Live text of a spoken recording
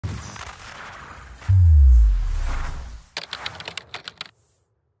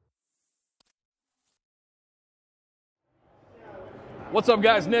What's up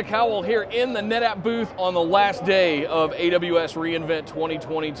guys, Nick Howell here in the NetApp booth on the last day of AWS reInvent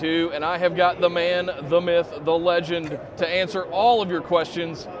 2022, and I have got the man, the myth, the legend to answer all of your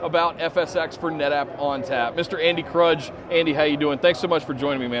questions about FSx for NetApp ONTAP. Mr. Andy Krudge. Andy, how you doing? Thanks so much for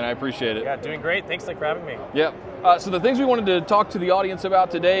joining me, man, I appreciate it. Yeah, doing great, thanks Nick for having me. Yep, so the things we wanted to talk to the audience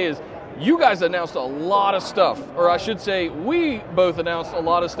about today is you guys announced a lot of stuff, or I should say we both announced a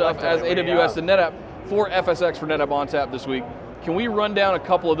lot of stuff as AWS and NetApp for FSx for NetApp ONTAP this week. Can we run down a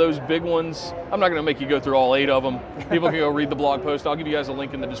couple of those big ones? I'm not going to make you go through all 8 of them. People can go read the blog post. I'll give you guys a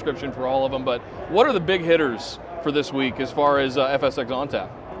link in the description for all of them. But what are the big hitters for this week as far as FSx ONTAP?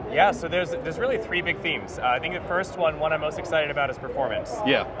 Yeah, so there's really 3 big themes. I think the first one I'm most excited about is performance.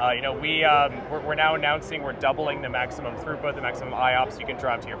 Yeah. We're now announcing we're doubling the maximum throughput, the maximum IOPS you can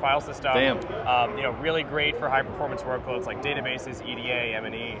drive to your file system. Damn. Really great for high performance workloads like databases, EDA,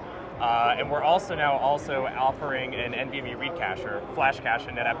 M&E. And we're also offering an NVMe read cache, or flash cache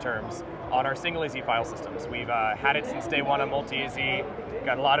in NetApp terms, on our single AZ file systems. We've had it since day 1 on multi-AZ,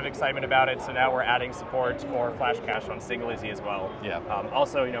 got a lot of excitement about it, so now we're adding support for flash cache on single AZ as well. Yeah.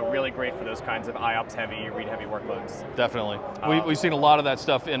 Also, really great for those kinds of IOPS heavy, read heavy workloads. Definitely. We've seen a lot of that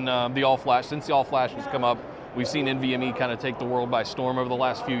stuff in the all-flash. Since the all-flash has come up, we've seen NVMe kind of take the world by storm over the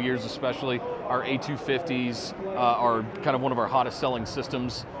last few years, especially. Our A250s are kind of one of our hottest selling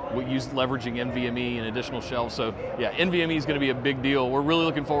systems. We use leveraging NVMe and additional shelves. So yeah, NVMe is going to be a big deal. We're really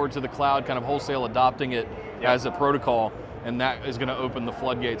looking forward to the cloud kind of wholesale adopting it as a protocol. And that is going to open the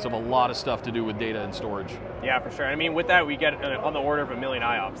floodgates of a lot of stuff to do with data and storage. Yeah, for sure. I mean, with that, we get on the order of 1 million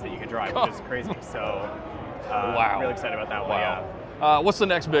IOPS that you can drive, which is crazy. So wow. Really excited about that one, wow. yeah. What's the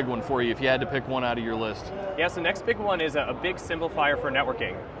next big one for you if you had to pick one out of your list? Yeah, so next big one is a big simplifier for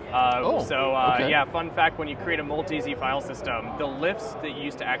networking. Okay. Yeah, fun fact, when you create a multi-Z file system, the lifts that you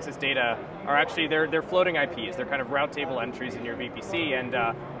use to access data are actually, they're floating IPs. They're kind of route table entries in your VPC, and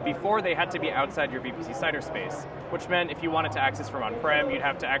before they had to be outside your VPC CIDR space, which meant if you wanted to access from on-prem, you'd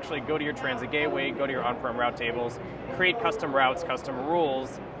have to actually go to your transit gateway, go to your on-prem route tables, create custom routes, custom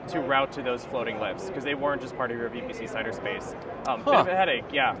rules to route to those floating lifts, because they weren't just part of your VPC CIDR space. Bit of a headache,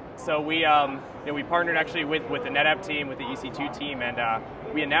 yeah. So we partnered actually with the NetApp team, with the EC2 team, and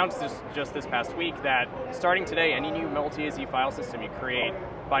we announced just this past week that starting today, any new multi-AZ file system you create,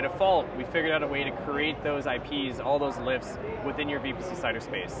 by default, we figured out a way to create those IPs, all those lifts, within your VPC CIDR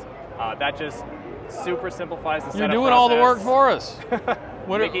space. That just super simplifies the setup process. You're doing all the work for us.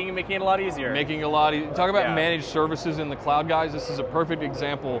 making it a lot easier. Making it a lot easier. Talk about managed services in the cloud, guys. This is a perfect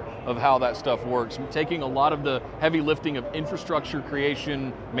example of how that stuff works. Taking a lot of the heavy lifting of infrastructure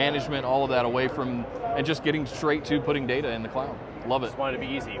creation, management, all of that away from, and just getting straight to putting data in the cloud. Love it. Just wanted to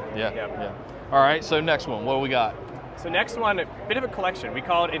be easy. Yeah. All right, so next one, what do we got? So next one, a bit of a collection. We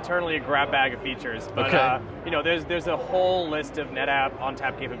call it internally a grab bag of features, but there's a whole list of NetApp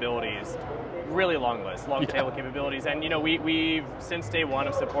ONTAP capabilities. Really long list, long tail of capabilities, and we've since day 1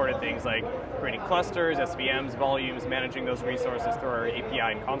 have supported things like creating clusters, SVMs, volumes, managing those resources through our API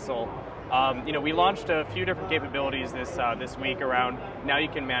and console. We launched a few different capabilities this week around, now you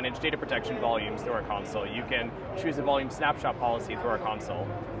can manage data protection volumes through our console. You can choose a volume snapshot policy through our console.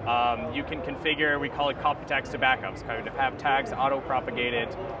 You can configure, we call it copy tags to backups, kind of have tags auto-propagated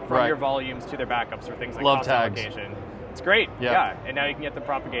from your volumes to their backups for things like Love console tags. allocation. It's great, yeah, and now you can get them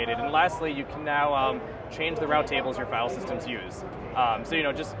propagated. And lastly, you can now change the route tables your file systems use.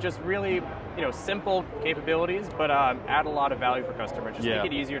 So just really simple capabilities, but add a lot of value for customers. Just make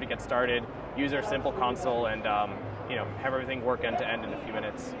it easier to get started, use our simple console, and have everything work end to end in a few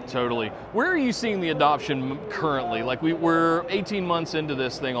minutes. Totally. Where are you seeing the adoption currently? Like we're 18 months into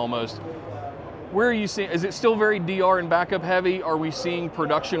this thing almost. Where are you seeing, is it still very DR and backup heavy? Are we seeing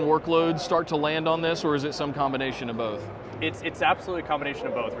production workloads start to land on this, or is it some combination of both? It's absolutely a combination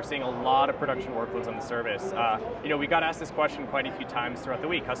of both. We're seeing a lot of production workloads on the service. We got asked this question quite a few times throughout the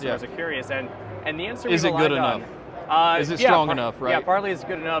week. Customers are curious, and the answer is it good enough? Is it strong enough, right? Yeah, partly it's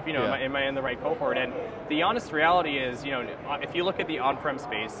good enough, am I in the right cohort? And the honest reality is, if you look at the on-prem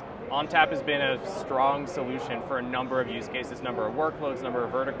space, ONTAP has been a strong solution for a number of use cases, number of workloads, number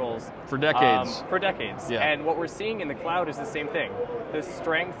of verticals. For decades. And what we're seeing in the cloud is the same thing. The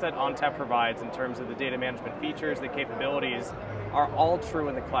strength that ONTAP provides in terms of the data management features, the capabilities, are all true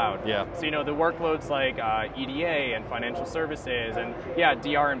in the cloud. So the workloads like EDA and financial services and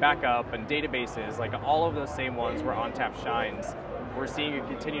DR and backup and databases, like all of those same ones where ONTAP shines, we're seeing it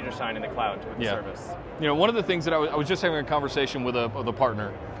continue to shine in the cloud with the service. One of the things that I was just having a conversation with a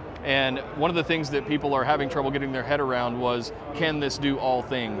partner, and one of the things that people are having trouble getting their head around was, can this do all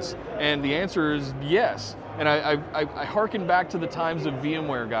things? And the answer is yes. And I harken back to the times of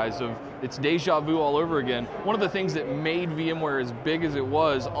VMware, guys, of it's deja vu all over again. One of the things that made VMware as big as it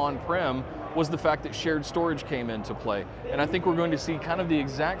was on-prem was the fact that shared storage came into play. And I think we're going to see kind of the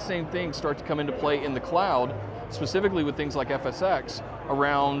exact same thing start to come into play in the cloud, specifically with things like FSx,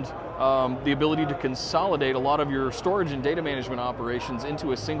 around the ability to consolidate a lot of your storage and data management operations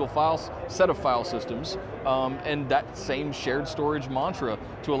into a single set of file systems, and that same shared storage mantra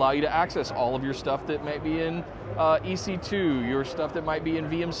to allow you to access all of your stuff that might be in EC2, your stuff that might be in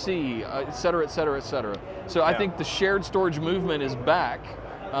VMC, et cetera, et cetera, et cetera. So I think the shared storage movement is back.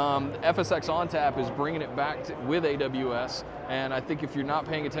 FSx ONTAP is bringing it back with AWS, and I think if you're not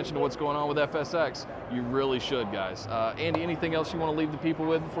paying attention to what's going on with FSx, you really should, guys. Andy, anything else you want to leave the people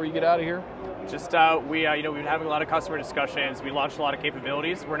with before you get out of here? Just we've been having a lot of customer discussions. We launched a lot of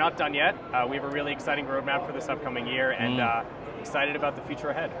capabilities. We're not done yet. We have a really exciting roadmap for this upcoming year, and excited about the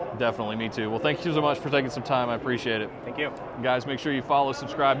future ahead. Definitely, me too. Well, thank you so much for taking some time. I appreciate it. Thank you. Guys, make sure you follow,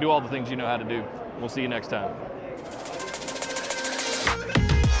 subscribe, do all the things you know how to do. We'll see you next time.